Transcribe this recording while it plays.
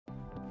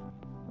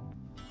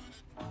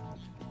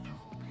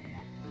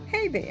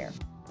Hey there.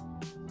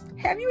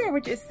 Have you ever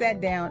just sat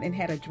down and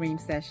had a dream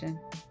session?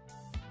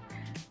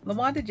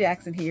 LaWanda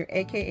Jackson here,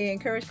 aka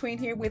Encourage Queen,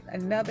 here with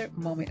another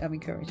moment of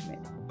encouragement.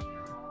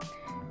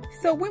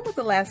 So when was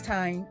the last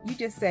time you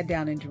just sat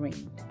down and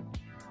dreamed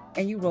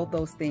and you wrote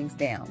those things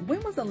down?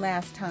 When was the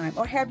last time,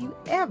 or have you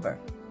ever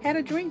had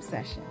a dream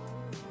session?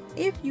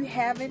 If you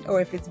haven't,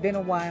 or if it's been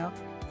a while,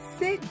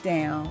 sit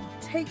down,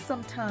 take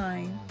some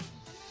time,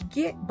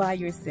 get by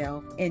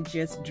yourself and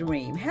just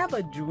dream. Have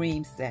a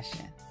dream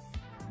session.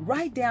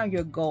 Write down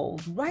your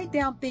goals. Write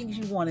down things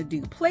you want to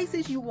do,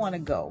 places you want to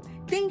go,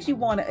 things you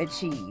want to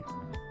achieve.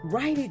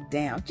 Write it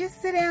down.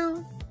 Just sit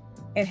down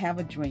and have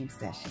a dream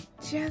session.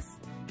 Just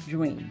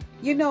dream.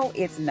 You know,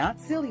 it's not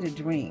silly to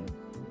dream.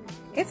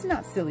 It's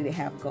not silly to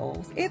have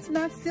goals. It's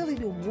not silly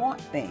to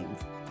want things,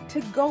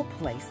 to go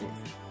places.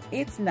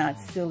 It's not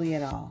silly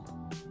at all.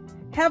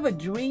 Have a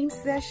dream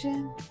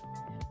session.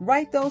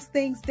 Write those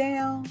things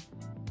down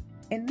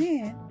and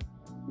then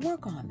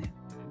work on them.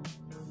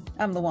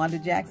 I'm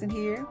LaWanda Jackson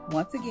here,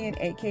 once again,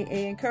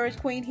 aka Encourage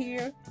Queen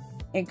here,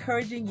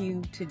 encouraging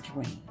you to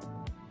dream.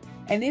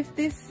 And if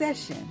this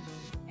session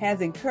has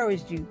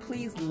encouraged you,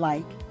 please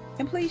like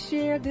and please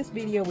share this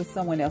video with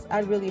someone else.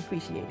 I'd really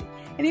appreciate it.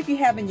 And if you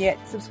haven't yet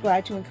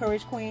subscribed to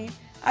Encourage Queen,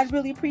 I'd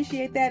really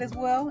appreciate that as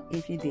well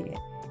if you did.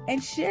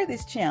 And share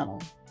this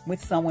channel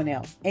with someone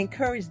else.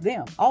 Encourage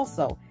them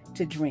also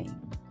to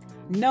dream.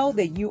 Know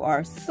that you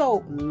are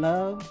so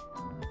loved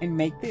and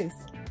make this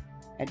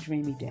a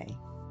dreamy day.